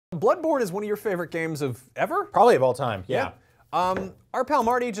Bloodborne is one of your favorite games of ever? Probably of all time, yeah. Our pal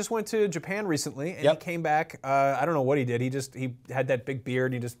Marty just went to Japan recently, and he came back. I don't know what he did. He had that big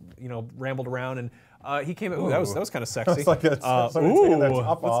beard. And he just rambled around, and he came. Ooh, that was kind of sexy. Like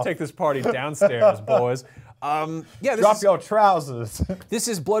let's take this party downstairs, boys. Drop your trousers. This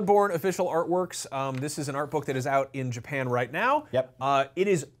is Bloodborne official artworks. This is an art book that is out in Japan right now. Yep. It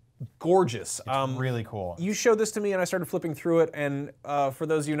is gorgeous. It's really cool. You showed this to me, and I started flipping through it. And for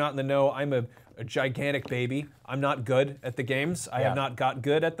those of you not in the know, I'm a gigantic baby. I'm not good at the games. I have not got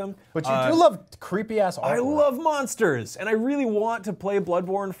good at them. But you do love creepy-ass artwork. I love monsters, and I really want to play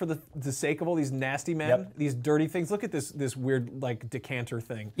Bloodborne for the sake of all these nasty men, these dirty things. Look at this weird like decanter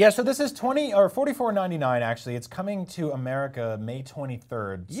thing. Yeah, so this is $44.99 actually. It's coming to America May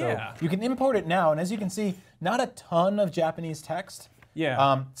 23rd. So you can import it now, and as you can see, not a ton of Japanese text.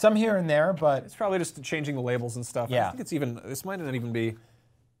 Yeah. Some here and there, but it's probably just changing the labels and stuff. Yeah. I think it's even. This might not even be.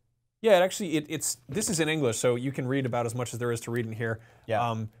 Yeah, this is in English, so you can read about as much as there is to read in here.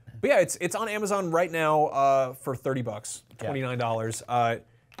 Yeah. But yeah, it's on Amazon right now for $30, $29.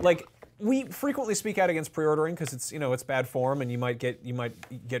 Like we frequently speak out against pre-ordering because it's bad form and you might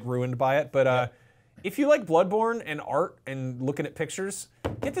get ruined by it. But if you like Bloodborne and art and looking at pictures,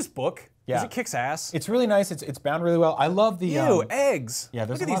 get this book. Because it kicks ass. It's really nice. It's bound really well. I love the eggs. Yeah,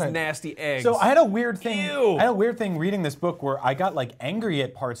 look at these nasty eggs. So I had a weird thing. I had a weird thing reading this book where I got like angry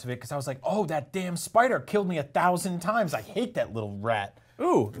at parts of it because I was like, oh, that damn spider killed me 1,000 times. I hate that little rat.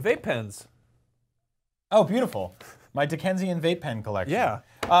 Ooh, vape pens. Oh, beautiful. My Dickensian vape pen collection. Yeah.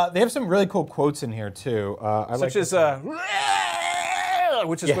 They have some really cool quotes in here too. Such as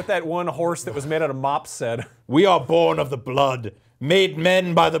which is what that one horse that was made out of mops said. We are born of the blood, made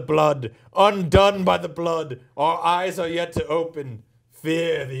men by the blood, undone by the blood. Our eyes are yet to open.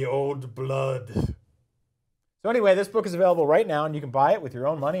 Fear the old blood. So anyway, this book is available right now, and you can buy it with your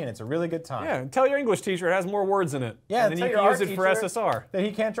own money, and it's a really good time. Yeah, and tell your English teacher it has more words in it. Yeah, and then you can use it for SSR. That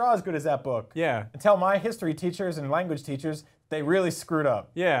he can't draw as good as that book. Yeah. And tell my history teachers and language teachers they really screwed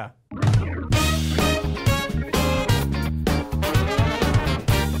up. Yeah.